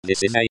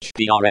This is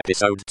HPR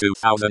episode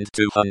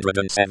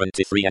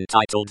 2273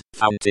 entitled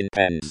Fountain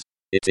Pens.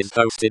 It is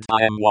hosted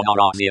by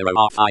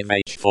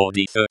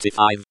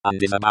M1RR0R5H4D35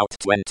 and is about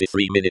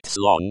 23 minutes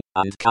long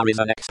and carries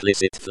an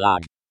explicit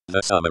flag.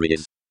 The summary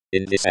is: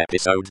 in this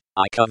episode,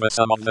 I cover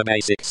some of the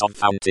basics of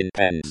fountain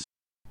pens.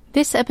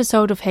 This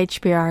episode of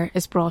HPR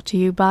is brought to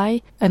you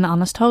by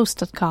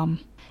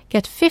anhonesthost.com.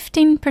 Get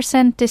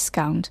 15%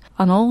 discount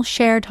on all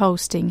shared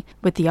hosting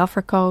with the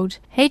offer code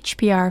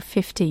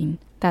HPR15.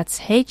 That's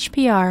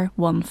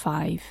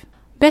HPR15.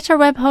 Better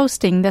web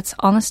hosting that's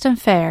honest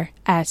and fair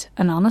at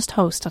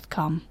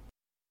anhonesthost.com.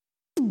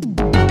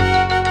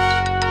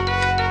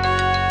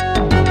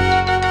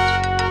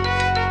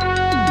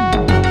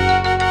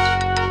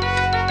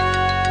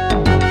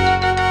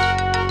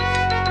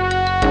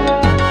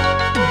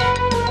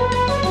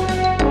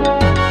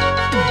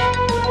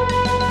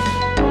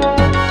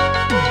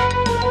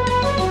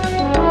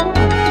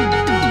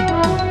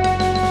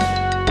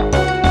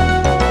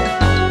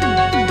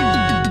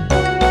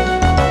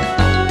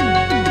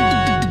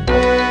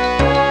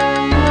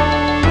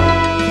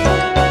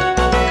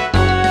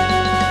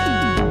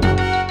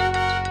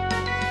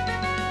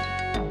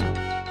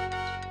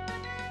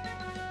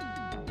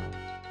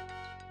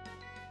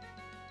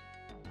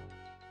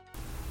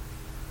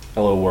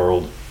 Hello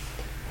world.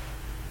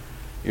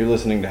 You're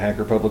listening to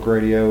Hacker Public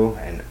Radio,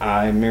 and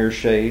I'm Mirror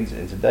Shades,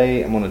 and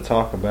today I'm going to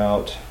talk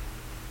about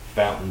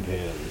fountain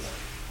pens.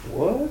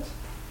 What?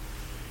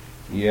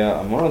 Yeah,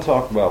 I'm going to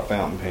talk about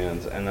fountain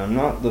pens, and I'm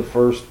not the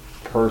first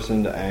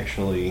person to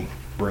actually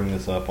bring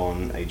this up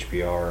on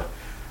HPR.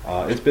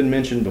 It's been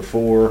mentioned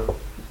before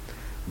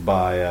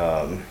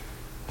by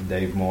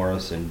Dave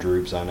Morris and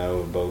Droops. I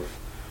know have both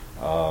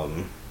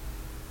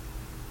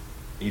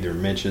either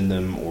mentioned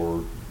them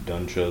or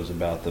done shows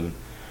about them.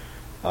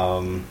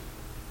 But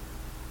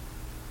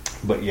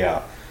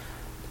yeah,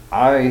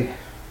 I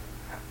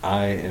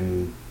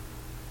am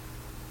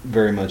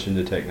very much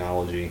into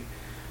technology,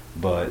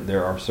 but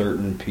there are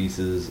certain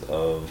pieces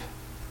of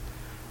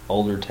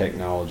older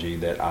technology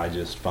that I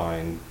just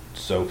find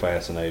so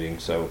fascinating.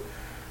 So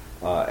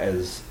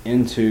as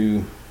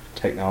into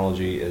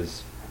technology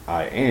as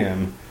I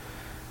am,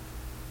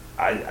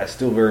 I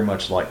still very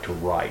much like to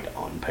write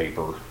on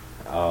paper.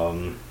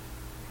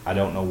 I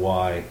don't know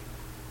why.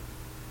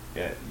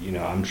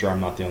 I'm sure I'm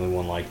not the only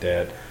one like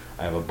that.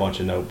 I have a bunch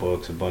of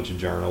notebooks, a bunch of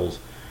journals.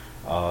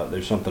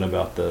 There's something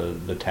about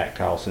the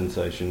tactile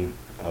sensation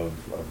of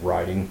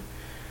writing.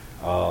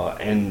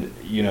 And,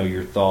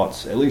 your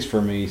thoughts, at least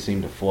for me,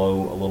 seem to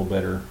flow a little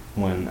better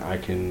when I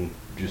can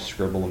just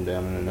scribble them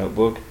down in a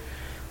notebook.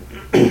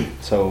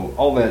 So,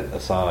 all that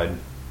aside,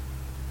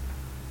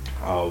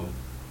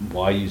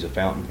 why use a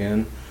fountain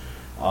pen?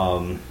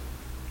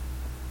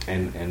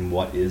 And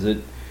what is it?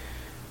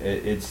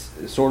 It's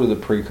sort of the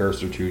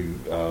precursor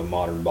to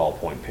modern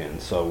ballpoint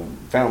pens. So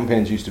fountain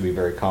pens used to be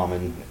very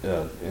common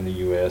in the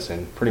U.S.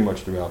 and pretty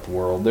much throughout the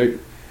world. They're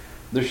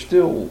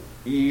still,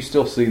 you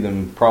still see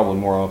them probably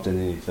more often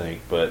than you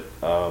think, but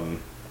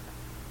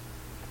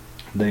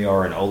they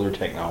are an older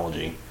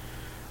technology.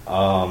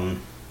 I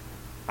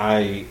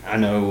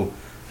know.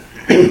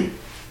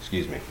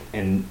 Excuse me.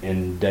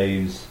 In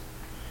Dave's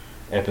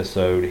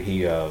episode,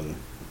 he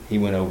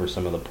went over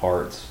some of the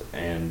parts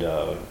and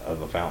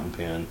of a fountain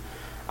pen.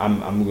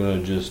 I'm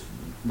going to just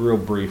real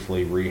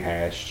briefly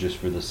rehash just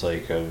for the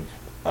sake of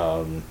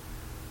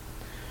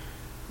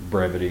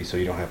brevity, so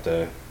you don't have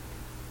to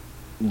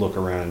look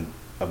around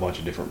a bunch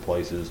of different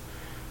places.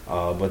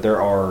 But there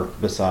are,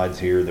 besides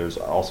here, there's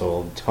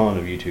also a ton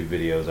of YouTube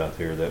videos out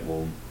there that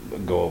will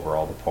go over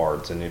all the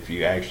parts. And if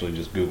you actually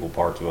just Google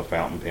parts of a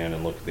fountain pen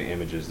and look at the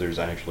images, there's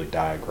actually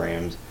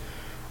diagrams.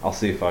 I'll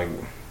see if I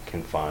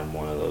can find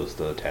one of those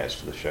to attach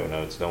to the show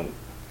notes. Don't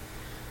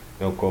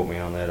quote me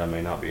on that. I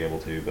may not be able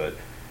to, but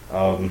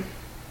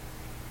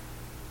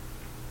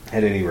at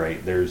any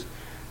rate, there's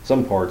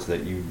some parts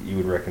that you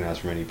would recognize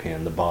from any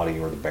pen: the body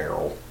or the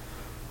barrel,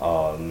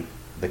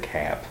 the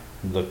cap,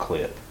 the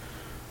clip.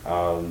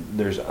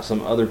 There's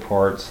some other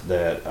parts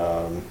that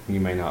you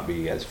may not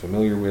be as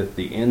familiar with.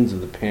 The ends of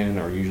the pen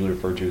are usually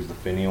referred to as the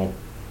finial,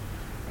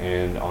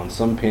 and on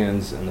some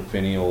pens in the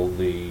finial,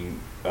 the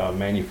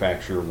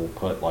manufacturer will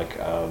put like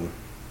I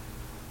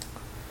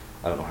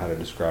don't know how to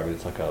describe it.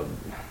 It's like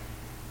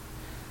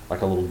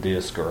a little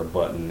disc or a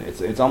button.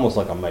 It's almost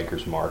like a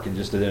maker's mark. It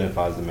just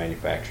identifies the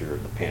manufacturer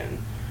of the pen.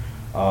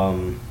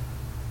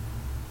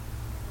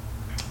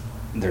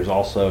 There's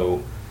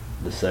also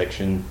the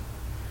section,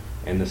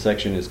 and the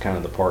section is kind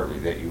of the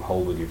part that you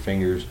hold with your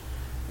fingers,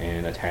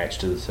 and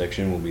attached to the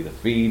section will be the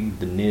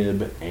feed, the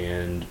nib,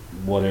 and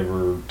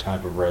whatever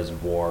type of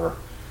reservoir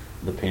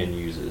the pen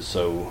uses.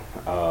 So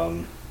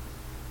I'll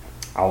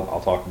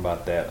talk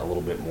about that a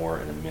little bit more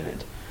in a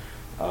minute.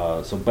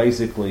 So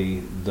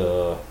basically,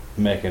 the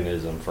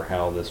mechanism for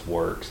how this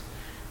works,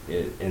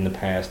 in the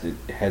past it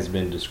has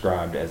been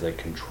described as a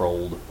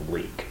controlled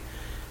leak.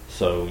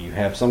 So you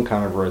have some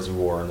kind of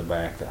reservoir in the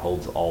back that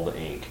holds all the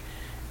ink,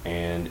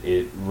 and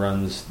it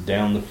runs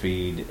down the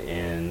feed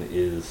and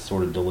is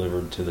sort of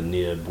delivered to the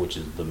nib, which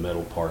is the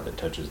metal part that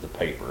touches the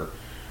paper.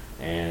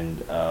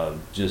 And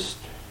just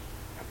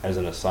as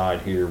an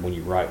aside here, when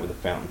you write with a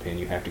fountain pen,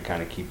 you have to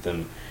kind of keep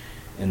them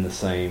in the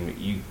same,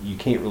 you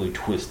can't really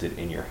twist it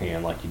in your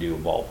hand like you do a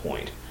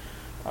ballpoint.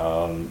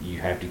 You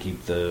have to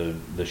keep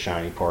the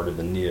shiny part of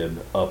the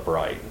nib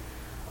upright.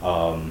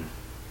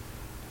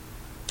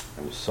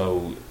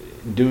 So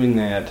doing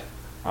that,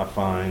 I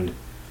find,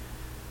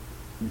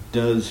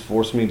 does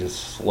force me to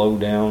slow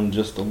down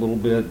just a little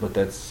bit, but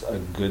that's a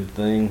good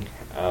thing.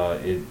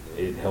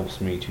 It helps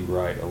me to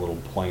write a little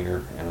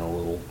plainer and a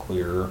little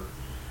clearer.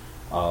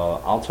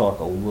 I'll talk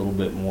a little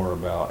bit more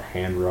about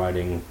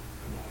handwriting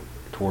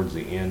towards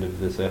the end of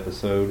this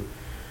episode,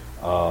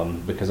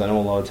 because I know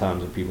a lot of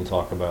times when people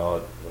talk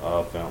about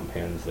fountain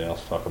pens, they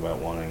also talk about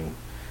wanting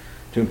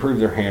to improve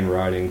their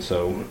handwriting,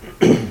 so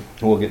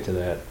we'll get to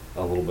that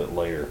a little bit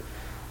later.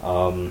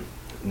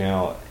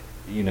 Now,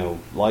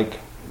 like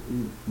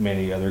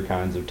many other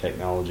kinds of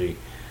technology,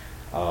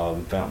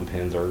 fountain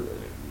pens are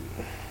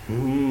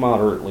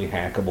moderately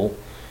hackable.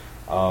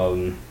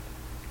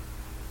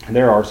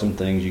 There are some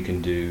things you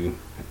can do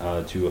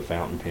to a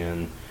fountain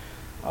pen.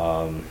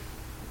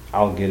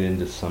 I'll get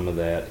into some of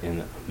that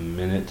in a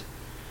minute.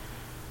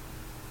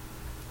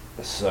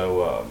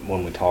 So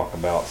when we talk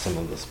about some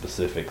of the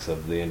specifics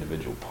of the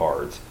individual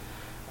parts.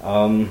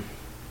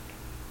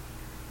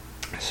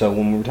 So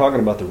when we were talking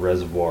about the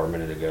reservoir a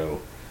minute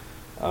ago,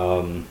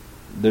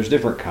 there's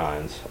different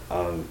kinds.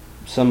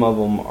 Some of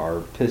them are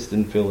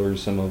piston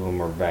fillers, some of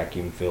them are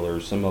vacuum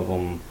fillers, some of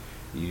them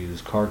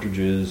use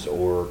cartridges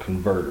or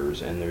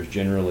converters, and there's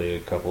generally a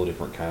couple of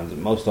different kinds.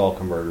 Most all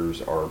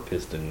converters are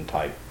piston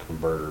type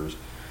converters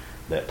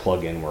that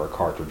plug in where a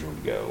cartridge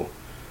would go.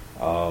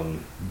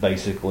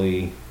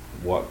 Basically,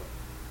 what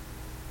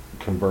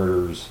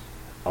converters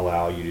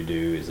allow you to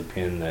do is a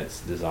pen that's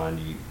designed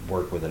to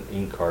work with an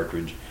ink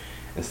cartridge.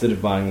 Instead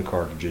of buying the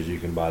cartridges, you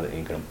can buy the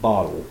ink in a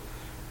bottle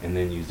and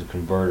then use the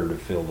converter to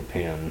fill the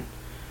pen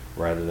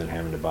rather than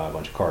having to buy a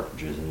bunch of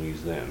cartridges and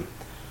use them.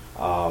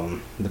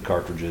 The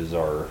cartridges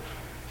are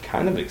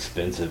kind of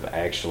expensive,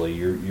 actually.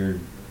 You're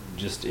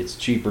just, it's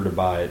cheaper to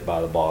buy it by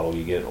the bottle.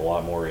 You get a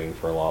lot more ink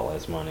for a lot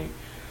less money.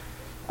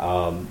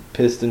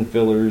 Piston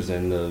fillers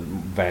and the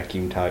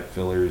vacuum type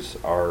fillers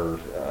are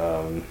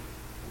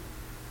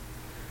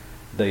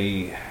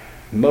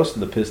most of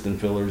the piston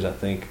fillers, I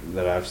think,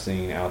 that I've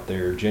seen out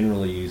there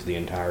generally use the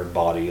entire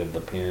body of the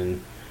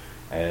pen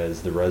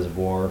as the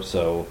reservoir.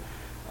 So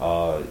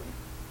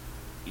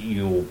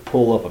you'll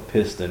pull up a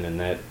piston and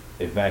that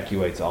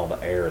evacuates all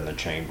the air in the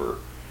chamber,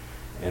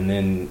 and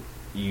then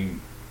you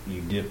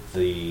dip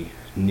the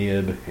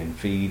nib and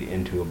feed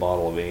into a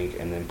bottle of ink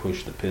and then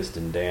push the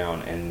piston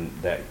down, and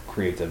that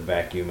creates a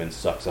vacuum and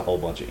sucks a whole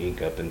bunch of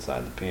ink up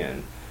inside the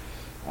pen.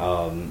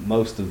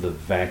 Most of the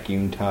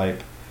vacuum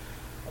type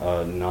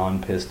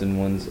non-piston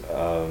ones,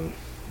 I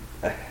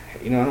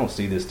don't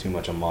see this too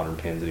much on modern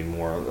pens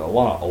anymore. A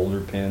lot of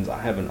older pens.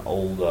 I have an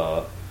old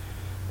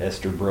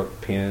Esterbrook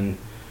pen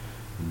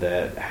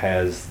that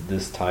has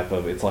this type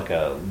of, it's like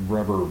a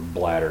rubber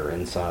bladder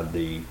inside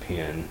the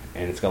pen,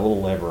 and it's got a little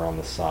lever on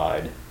the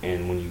side,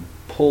 and when you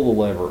pull the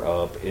lever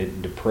up,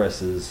 it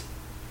depresses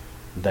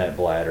that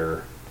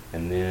bladder,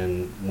 and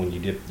then when you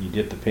dip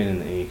the pen in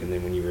the ink, and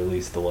then when you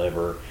release the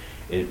lever,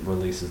 it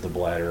releases the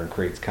bladder and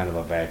creates kind of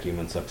a vacuum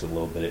and sucks a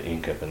little bit of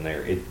ink up in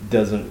there. It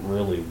doesn't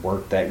really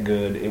work that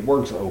good. It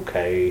works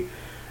okay.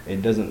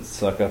 It doesn't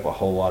suck up a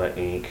whole lot of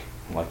ink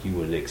like you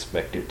would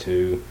expect it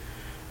to.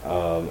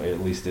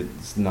 At least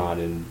it's not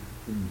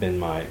been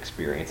my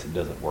experience. It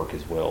doesn't work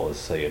as well as,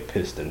 say, a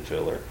piston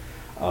filler.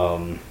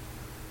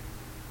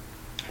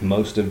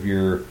 Most of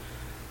your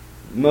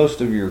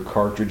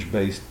cartridge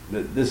based,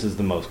 this is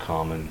the most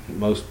common.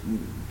 Most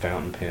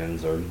fountain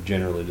pens are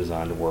generally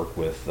designed to work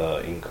with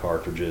ink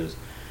cartridges,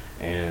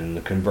 and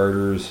the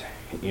converters,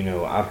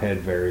 I've had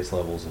various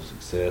levels of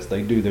success.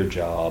 They do their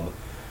job.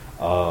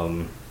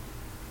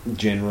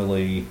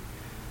 Generally,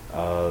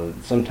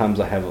 sometimes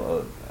I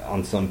have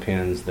on some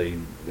pens they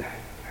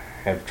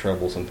have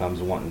trouble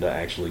sometimes wanting to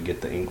actually get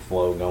the ink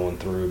flow going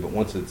through, but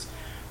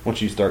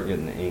once you start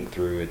getting the ink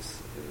through,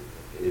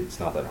 it's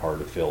not that hard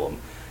to fill them.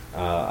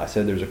 I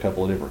said there's a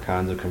couple of different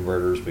kinds of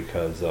converters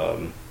because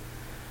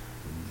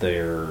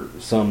there are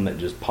some that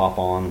just pop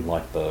on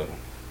like the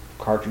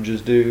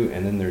cartridges do,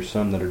 and then there's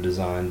some that are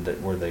designed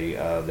where they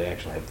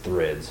actually have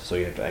threads, so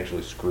you have to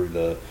actually screw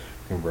the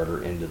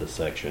converter into the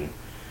section.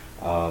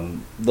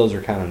 Those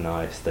are kind of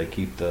nice. They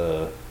keep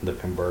the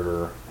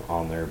converter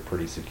on there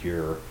pretty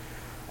secure.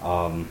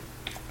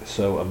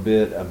 So a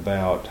bit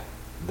about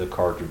the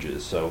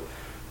cartridges. So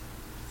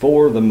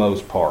for the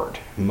most part,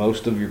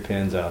 most of your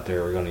pens out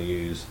there are going to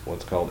use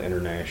what's called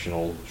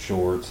international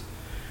shorts.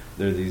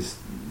 They're these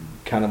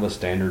kind of a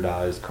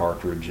standardized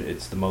cartridge.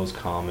 It's the most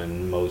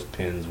common. Most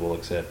pens will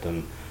accept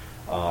them.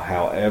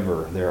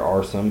 However, there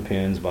are some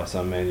pens by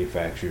some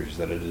manufacturers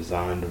that are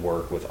designed to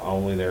work with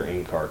only their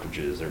ink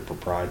cartridges, their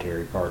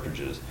proprietary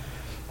cartridges.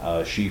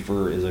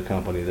 Schieffer is a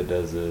company that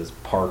does this.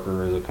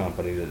 Parker is a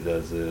company that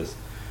does this.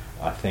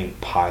 I think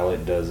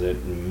Pilot does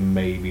it.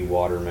 Maybe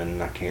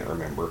Waterman. I can't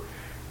remember.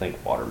 I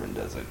think Waterman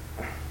does it.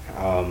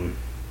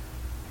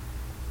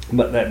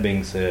 But that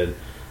being said,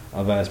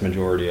 a vast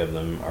majority of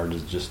them are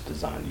just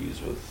designed to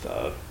use with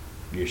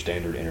your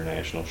standard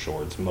international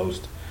shorts.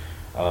 Most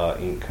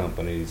ink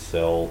companies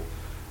sell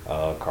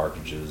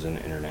cartridges in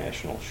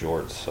international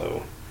shorts.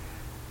 So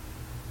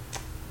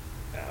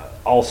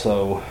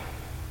also,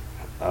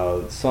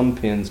 some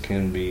pens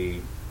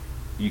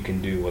you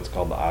can do what's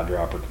called the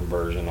eyedropper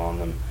conversion on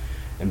them,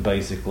 and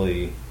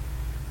basically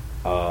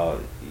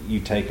you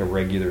take a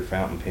regular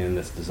fountain pen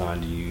that's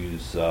designed to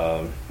use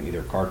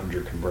either cartridge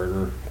or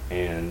converter,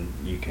 and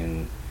you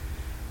can,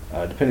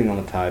 depending on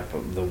the type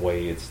of the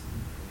way it's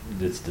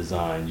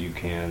designed, you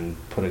can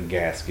put a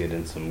gasket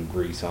and some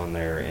grease on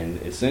there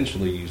and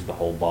essentially use the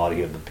whole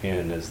body of the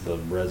pen as the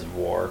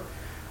reservoir.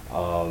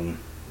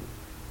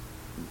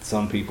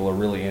 Some people are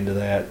really into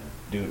that,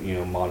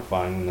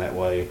 modifying them that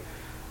way.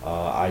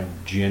 I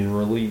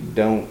generally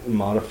don't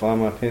modify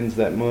my pens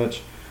that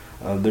much.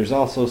 There's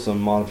also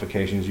some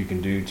modifications you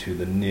can do to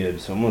the nib.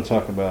 So I'm going to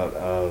talk about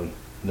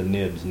the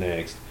nibs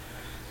next.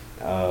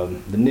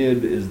 The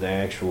nib is the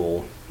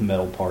actual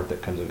metal part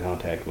that comes in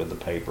contact with the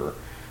paper.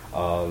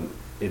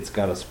 It's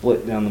got a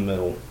split down the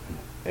middle,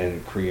 and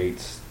it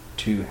creates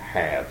two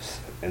halves,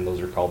 and those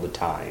are called the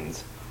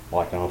tines,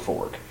 like on a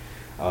fork.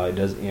 It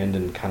does end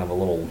in kind of a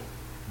little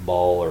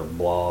ball or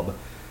blob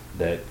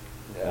that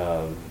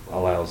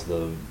allows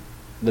the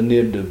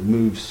nib to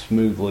move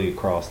smoothly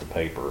across the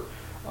paper.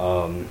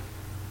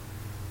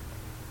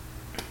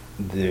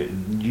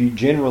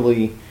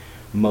 Generally,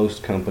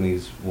 most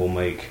companies will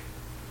make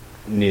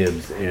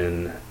nibs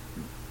in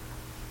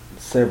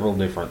several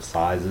different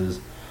sizes.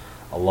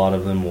 A lot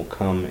of them will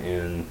come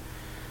in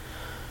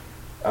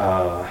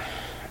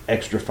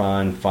extra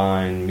fine,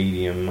 fine,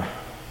 medium,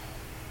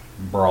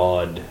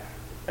 broad,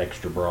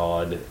 extra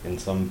broad, and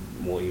some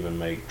will even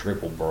make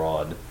triple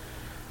broad.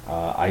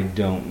 I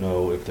don't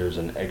know if there's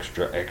an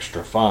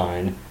extra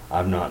fine.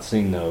 I've not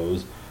seen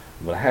those,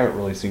 but I haven't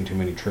really seen too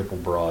many triple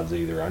broads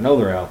either. I know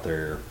they're out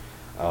there,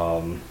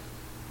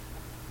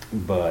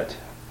 but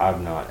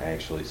I've not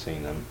actually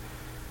seen them.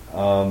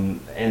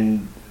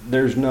 And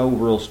there's no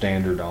real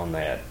standard on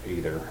that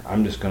either.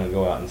 I'm just going to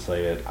go out and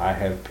say it. I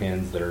have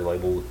pens that are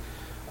labeled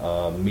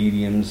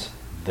mediums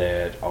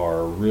that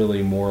are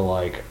really more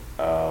like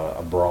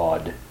a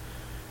broad,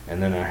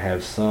 and then I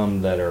have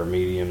some that are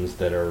mediums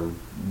that are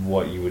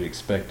what you would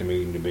expect a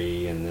medium to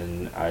be, and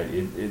then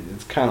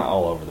it's kind of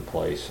all over the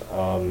place.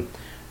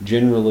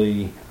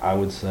 Generally, I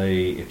would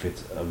say if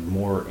it's a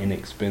more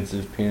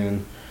inexpensive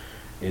pen,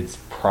 it's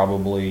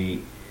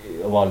probably,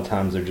 a lot of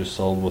times they're just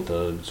sold with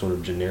a sort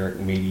of generic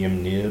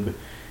medium nib,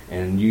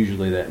 and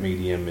usually that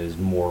medium is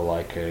more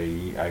like a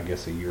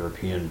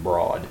European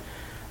broad.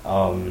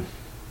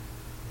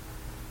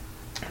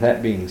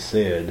 That being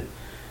said,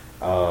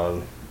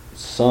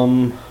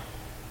 some,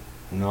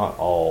 not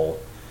all,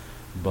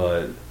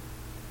 but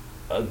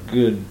a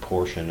good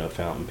portion of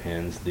fountain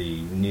pens,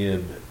 the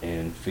nib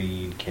and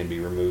feed can be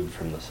removed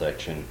from the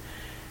section,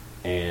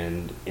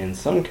 and in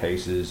some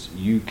cases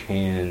you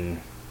can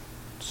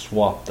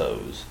swap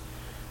those.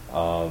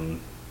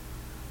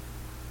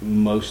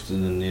 Most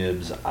of the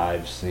nibs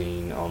I've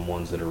seen on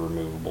ones that are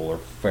removable are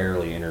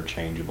fairly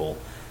interchangeable.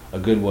 A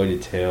good way to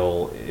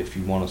tell if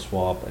you want to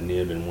swap a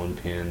nib in one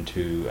pen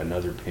to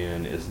another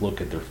pen is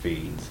look at their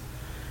feeds.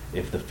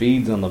 If the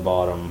feeds on the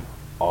bottom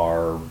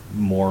are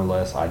more or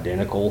less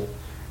identical,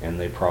 and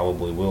they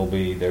probably will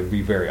be, they'd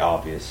be very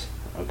obvious,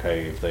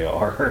 okay, if they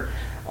are,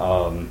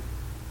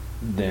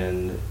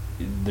 then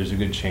there's a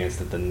good chance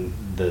that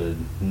the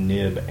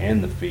nib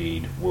and the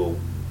feed will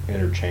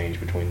interchange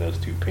between those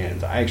two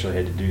pens. I actually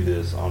had to do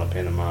this on a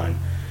pen of mine.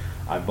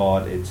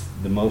 It's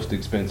the most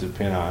expensive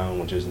pen I own,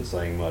 which isn't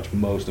saying much.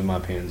 Most of my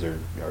pens are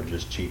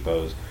just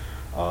cheapos.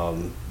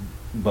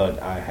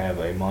 But I have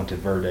a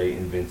Monteverde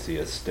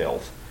Invincia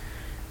Stealth,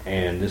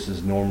 and this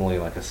is normally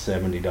like a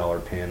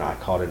 $70 pen. I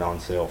caught it on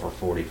sale for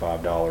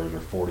 $45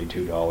 or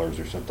 $42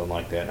 or something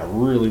like that. And I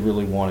really,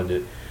 really wanted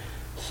it,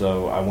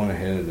 so I went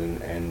ahead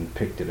and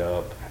picked it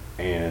up,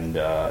 and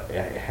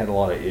it had a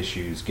lot of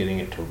issues getting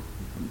it to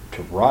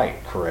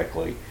write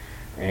correctly,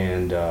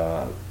 and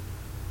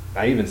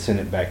I even sent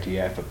it back to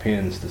Yaffa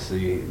Pens to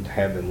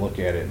have them look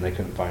at it, and they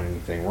couldn't find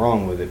anything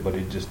wrong with it, but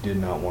it just did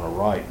not want to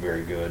write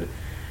very good.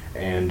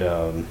 And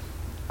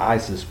I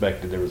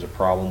suspected there was a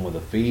problem with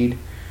the feed,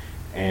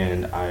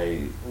 and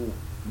I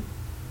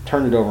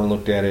turned it over and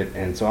looked at it.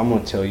 And so I'm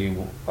going to tell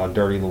you a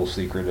dirty little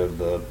secret of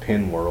the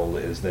pen world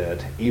is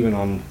that even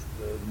on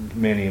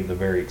many of the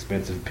very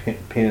expensive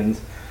pens,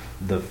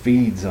 the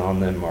feeds on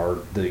them are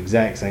the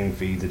exact same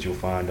feeds that you'll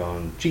find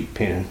on cheap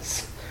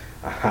pens.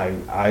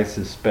 I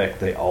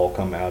suspect they all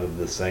come out of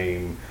the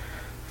same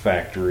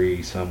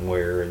factory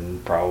somewhere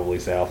in probably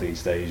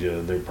Southeast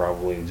Asia. They're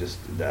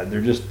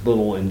just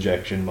little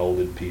injection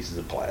molded pieces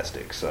of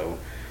plastic. So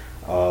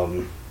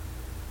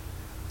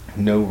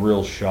no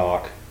real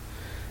shock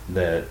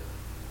that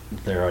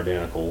they're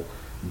identical.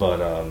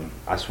 But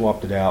I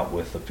swapped it out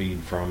with the feed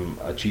from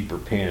a cheaper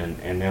pen,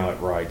 and now it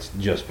writes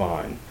just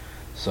fine.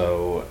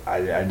 So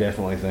I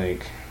definitely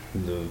think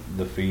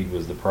the feed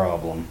was the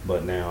problem,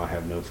 but now I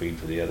have no feed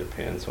for the other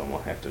pen, so I'm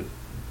going to have to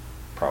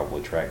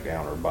probably track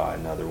down or buy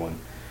another one.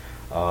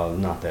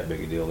 Not that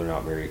big a deal. They're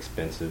not very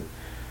expensive.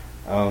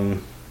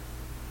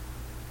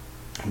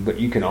 But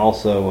you can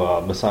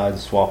also,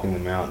 besides swapping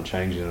them out and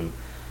changing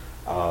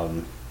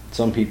them,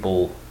 some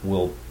people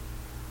will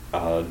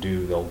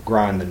they'll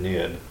grind the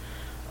nib.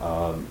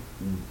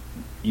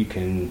 You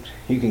can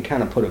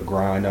kind of put a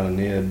grind on a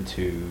nib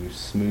to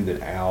smooth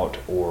it out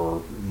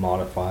or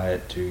modify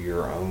it to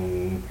your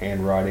own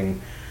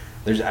handwriting.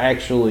 There's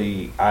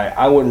actually,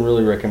 I wouldn't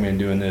really recommend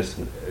doing this,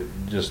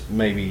 just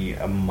maybe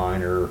a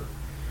minor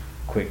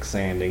quick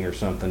sanding or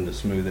something to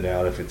smooth it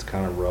out if it's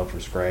kind of rough or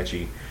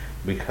scratchy,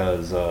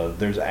 because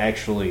there's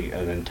actually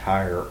an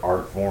entire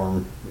art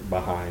form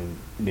behind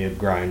nib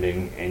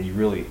grinding, and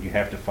you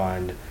have to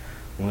find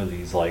one of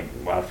these, like,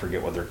 I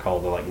forget what they're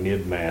called, they're like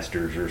nib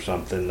masters or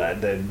something.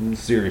 That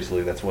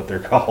seriously, that's what they're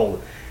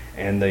called,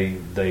 and they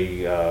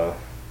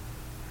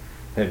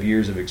have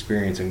years of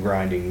experience in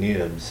grinding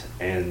nibs,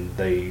 and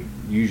they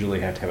usually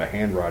have to have a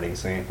handwriting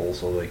sample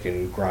so they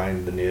can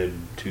grind the nib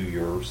to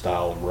your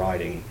style of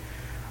writing.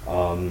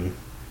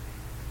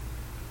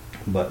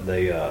 But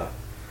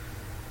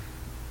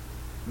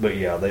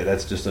yeah,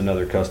 that's just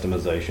another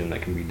customization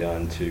that can be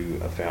done to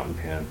a fountain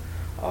pen.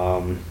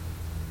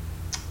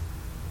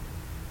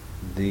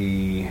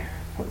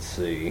 Let's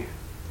see.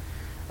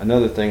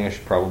 Another thing I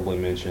should probably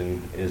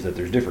mention is that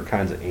there's different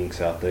kinds of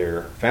inks out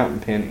there. Fountain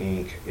pen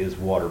ink is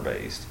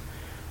water-based.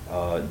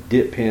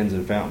 Dip pens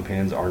and fountain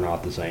pens are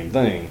not the same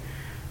thing.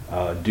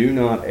 Do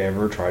not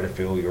ever try to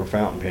fill your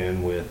fountain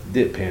pen with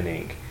dip pen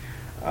ink.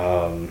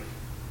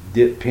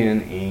 Dip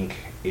pen ink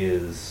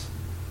is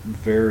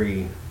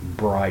very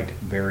bright,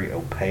 very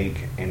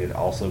opaque, and it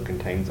also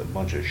contains a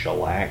bunch of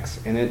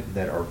shellacs in it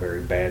that are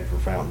very bad for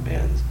fountain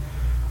pens.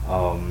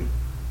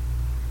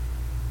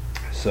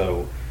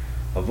 So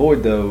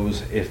avoid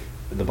those. If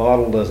the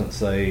bottle doesn't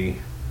say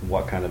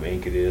what kind of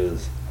ink it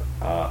is,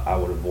 I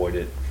would avoid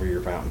it for your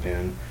fountain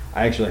pen.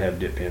 I actually have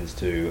dip pens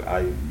too.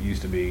 I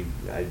used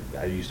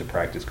to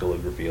practice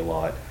calligraphy a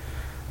lot.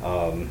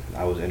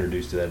 I was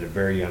introduced to that at a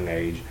very young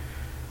age.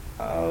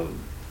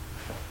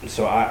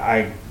 So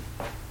I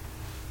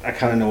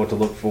kind of know what to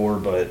look for,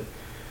 but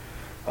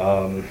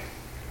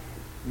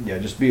yeah,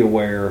 just be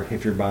aware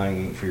if you're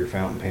buying ink for your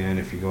fountain pen.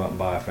 If you go out and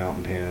buy a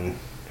fountain pen,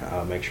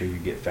 make sure you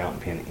get fountain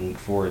pen ink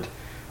for it.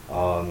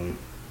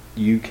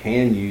 You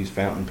can use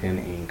fountain pen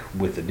ink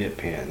with a dip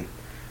pen,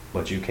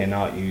 but you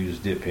cannot use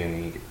dip pen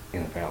ink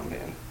in a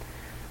fountain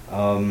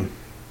pen.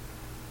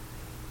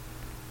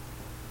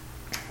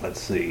 Let's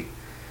see.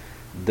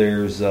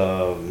 There's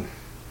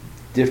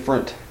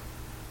different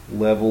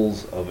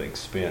levels of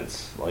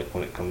expense, like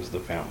when it comes to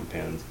fountain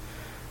pens,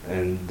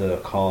 and the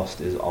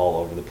cost is all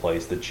over the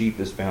place. The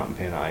cheapest fountain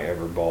pen I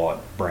ever bought,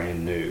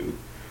 brand new,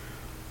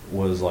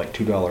 was like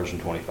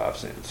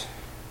 $2.25.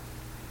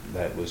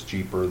 That was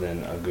cheaper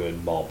than a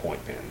good ballpoint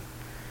pen.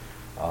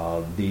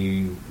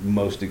 The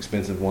most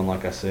expensive one,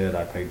 like I said,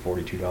 I paid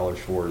 $42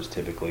 for, is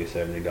typically a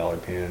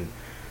 $70 pen.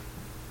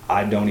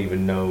 I don't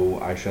even know,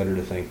 I shudder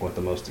to think what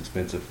the most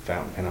expensive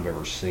fountain pen I've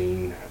ever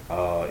seen.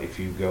 If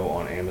you go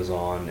on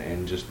Amazon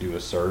and just do a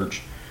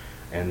search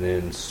and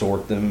then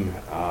sort them,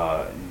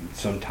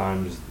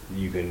 sometimes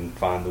you can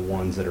find the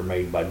ones that are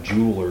made by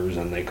jewelers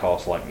and they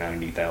cost like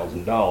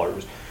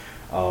 $90,000.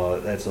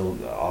 That's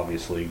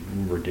obviously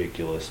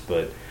ridiculous,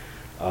 but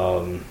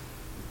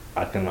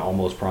I can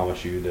almost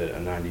promise you that a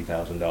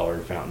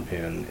 $90,000 fountain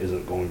pen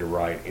isn't going to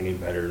write any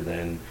better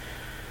than,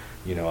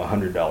 a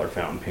 $100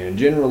 fountain pen.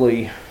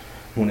 Generally,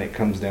 when it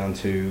comes down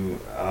to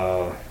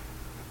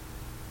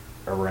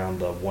around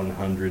the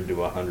 $100 to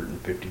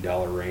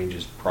 $150 range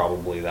is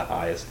probably the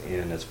highest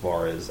end as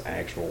far as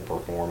actual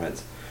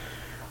performance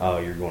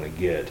you're going to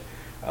get.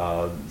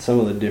 Some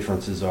of the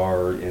differences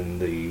are in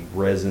the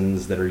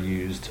resins that are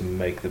used to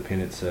make the pen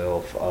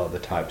itself, the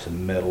types of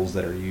metals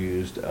that are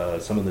used,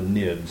 some of the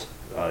nibs.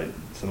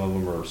 Some of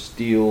them are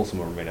steel, some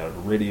of them are made out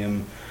of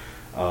iridium,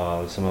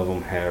 some of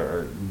them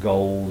are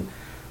gold.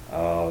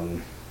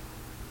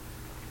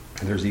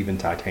 There's even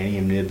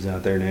titanium nibs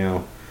out there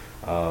now.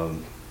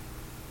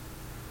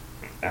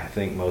 I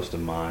think most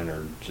of mine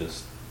are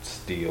just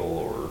steel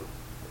or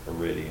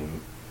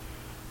iridium.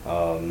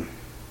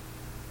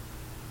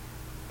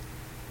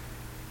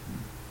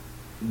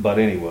 But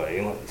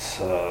anyway,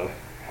 let's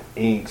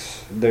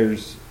inks.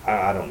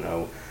 I don't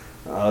know.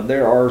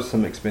 There are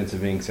some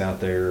expensive inks out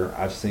there.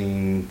 I've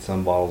seen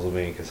some bottles of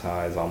ink as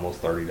high as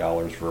almost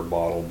 $30 for a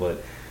bottle,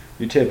 but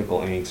your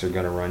typical inks are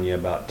going to run you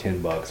about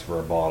 $10 for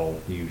a bottle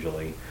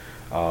usually.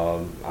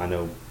 I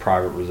know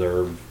Private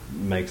Reserve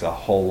makes a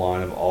whole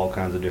line of all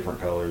kinds of different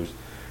colors.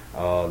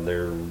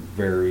 They're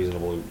very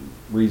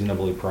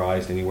reasonably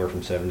priced, anywhere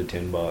from $7 to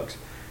 $10,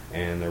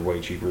 and they're way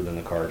cheaper than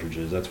the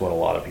cartridges. That's what a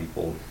lot of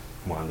people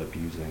wind up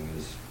using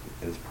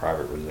is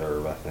Private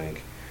Reserve, I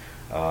think.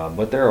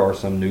 But there are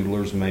some.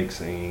 Noodlers makes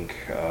ink.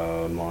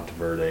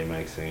 Monteverde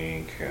makes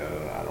ink.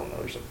 I don't know.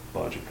 There's a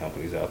bunch of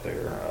companies out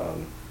there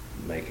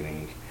making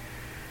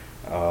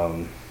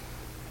ink.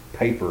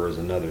 Paper is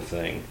another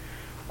thing.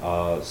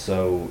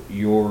 So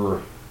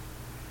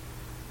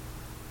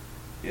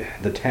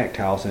the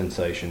tactile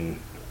sensation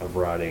of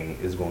writing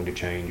is going to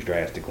change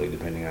drastically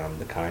depending on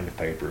the kind of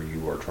paper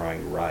you are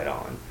trying to write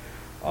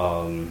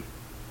on.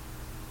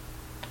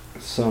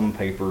 Some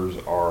papers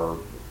are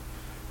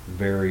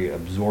very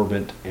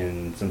absorbent,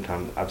 and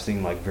sometimes I've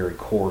seen like very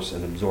coarse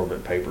and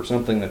absorbent paper,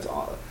 something that's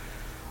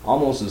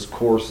almost as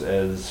coarse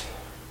as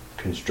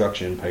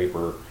construction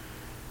paper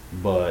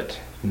but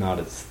not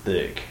as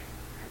thick,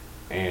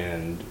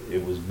 and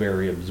it was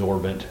very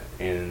absorbent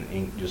and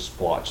ink just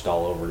splotched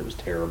all over it. It was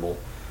terrible.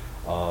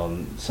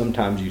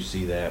 Sometimes you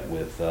see that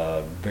with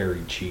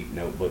very cheap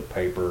notebook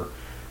paper.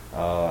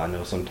 I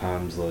know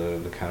sometimes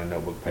the kind of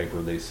notebook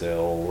paper they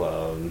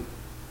sell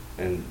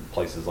in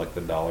places like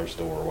the dollar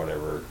store or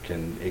whatever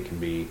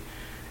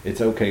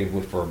it's okay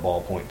for a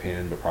ballpoint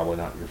pen, but probably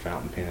not your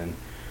fountain pen.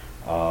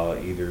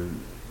 Either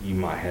you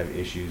might have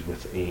issues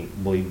with ink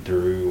bleed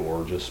through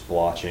or just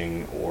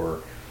splotching,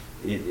 or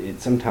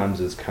it sometimes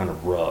is kind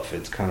of rough.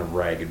 It's kind of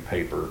ragged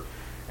paper,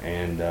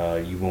 and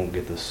you won't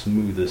get the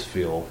smoothest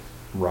feel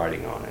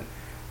writing on it.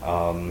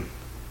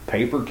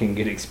 Paper can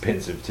get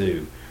expensive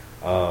too.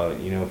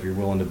 If you're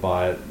willing to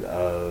buy it,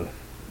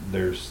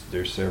 there's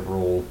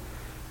several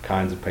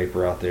kinds of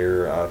paper out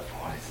there.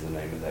 What is the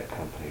name of that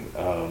company?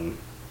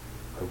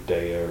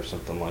 Rodea or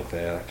something like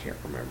that. I can't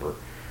remember.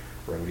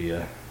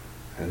 Rodea.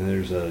 And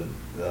there's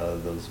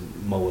those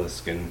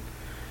Moleskine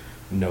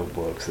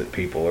notebooks that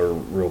people are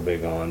real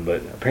big on,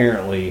 but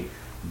apparently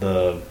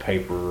the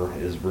paper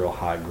is real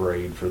high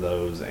grade for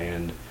those,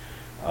 and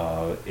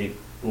it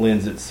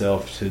lends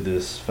itself to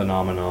this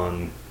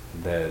phenomenon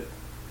that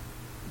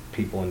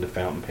people into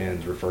fountain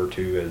pens refer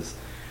to as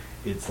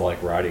it's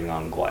like writing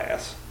on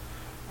glass.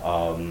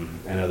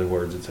 In other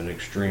words, it's an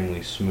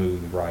extremely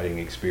smooth writing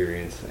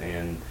experience,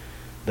 and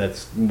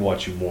that's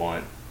what you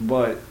want.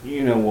 But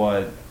you know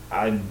what?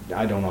 I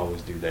don't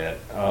always do that.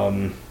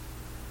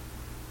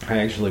 I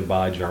actually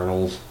buy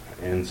journals,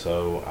 and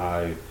so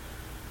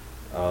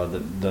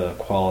the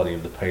quality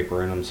of the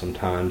paper in them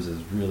sometimes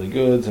is really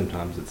good,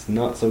 sometimes it's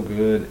not so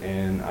good,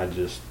 and I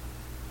just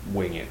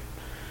wing it.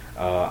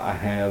 I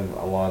have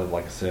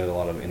like I said, a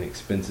lot of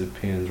inexpensive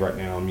pens. Right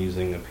now I'm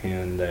using a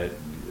pen that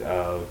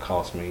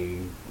cost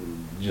me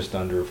just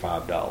under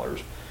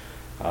 $5.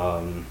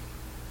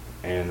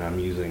 And I'm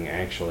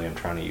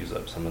trying to use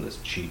up some of this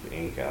cheap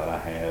ink that I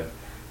have.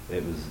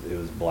 It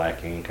was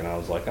black ink, and I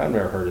was like, I've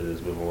never heard of this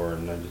before,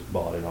 and I just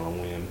bought it on a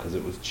whim because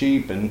it was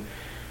cheap, and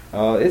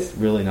it's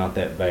really not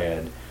that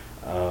bad.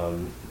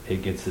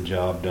 It gets the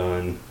job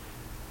done.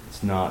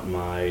 It's not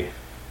my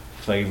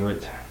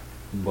favorite,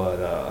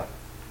 but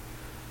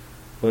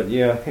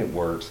yeah, it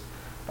works.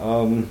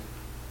 I'll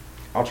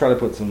try to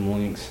put some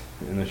links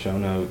in the show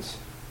notes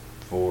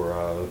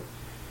for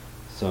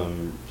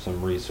some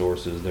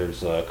resources.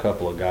 There's a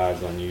couple of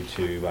guys on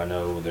YouTube. I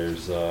know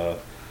there's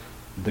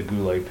the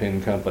Goulet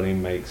Pen Company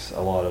makes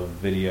a lot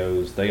of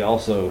videos. They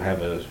also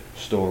have a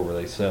store where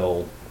they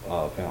sell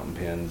fountain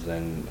pens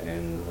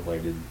and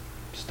related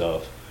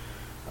stuff.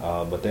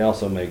 But they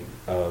also make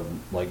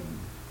like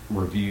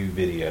review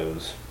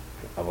videos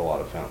of a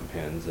lot of fountain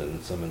pens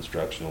and some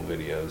instructional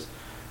videos.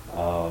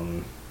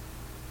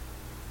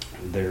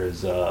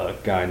 There's a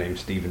guy named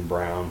Stephen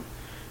Brown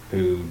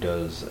who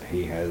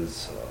he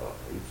has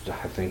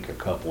I think a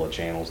couple of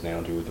channels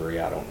now, 2 or 3,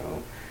 I don't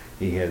know.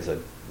 He has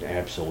an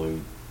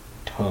absolute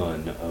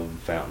ton of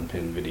fountain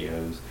pen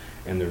videos,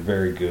 and they're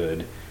very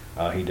good.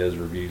 He does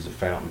reviews of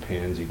fountain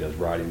pens. He does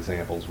writing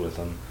samples with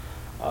them.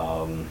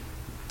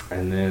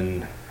 And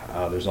then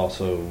there's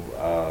also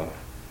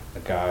a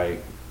guy,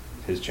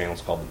 his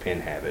channel's called The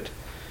Pen Habit,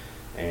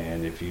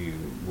 and if you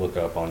look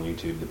up on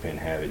YouTube The Pen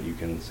Habit, you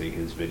can see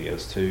his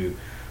videos too.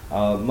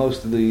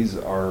 Most of these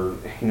are,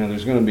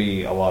 there's going to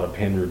be a lot of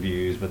pen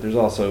reviews, but there's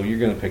also, you're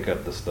going to pick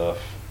up the stuff,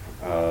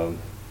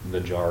 the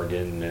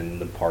jargon and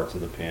the parts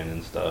of the pen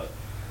and stuff.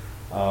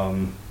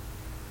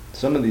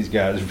 Some of these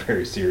guys are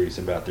very serious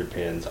about their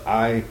pens.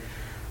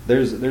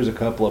 There's a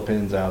couple of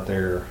pens out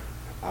there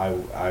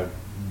I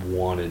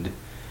wanted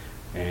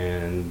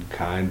and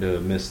kind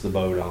of missed the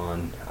boat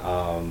on.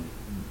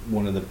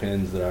 One of the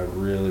pens that I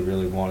really,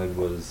 really wanted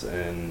was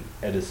an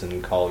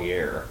Edison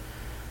Collier.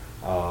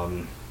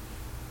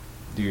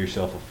 Do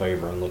yourself a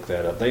favor and look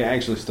that up. They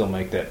actually still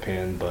make that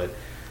pen, but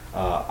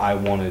I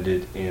wanted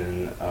it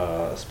in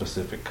a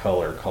specific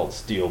color called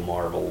Steel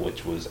Marble,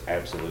 which was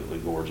absolutely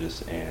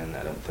gorgeous, and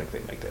I don't think they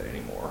make that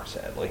anymore,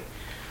 sadly.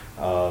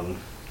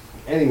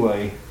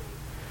 Anyway,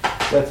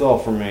 that's all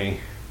for me.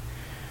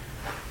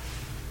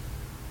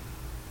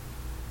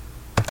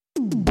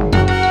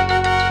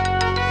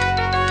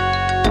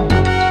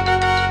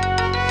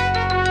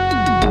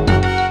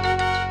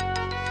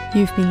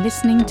 You've been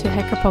listening to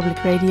Hacker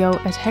Public Radio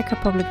at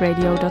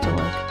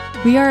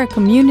hackerpublicradio.org. We are a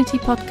community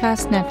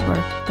podcast network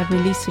that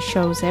releases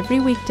shows every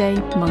weekday,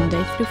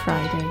 Monday through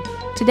Friday.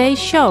 Today's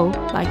show,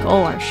 like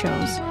all our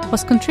shows,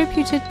 was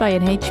contributed by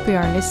an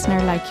HPR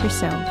listener like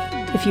yourself.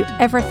 If you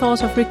ever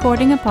thought of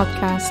recording a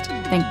podcast,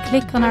 then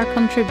click on our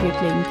contribute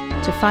link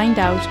to find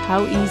out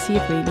how easy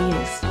it really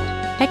is.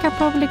 Hacker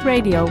Public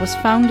Radio was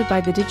founded by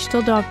the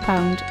Digital Dog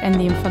Pound and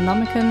the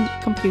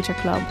Infonomicon Computer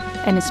Club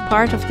and is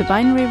part of the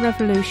binary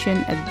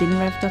revolution at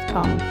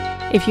binrev.com.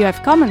 If you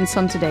have comments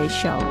on today's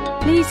show,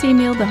 please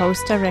email the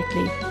host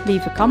directly,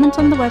 leave a comment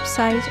on the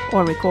website,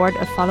 or record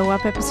a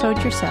follow-up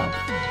episode yourself.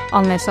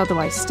 Unless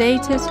otherwise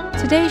stated,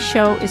 today's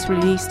show is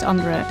released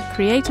under a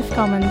Creative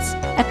Commons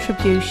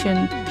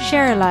Attribution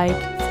Share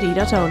Alike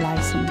 3.0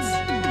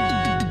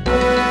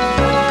 license.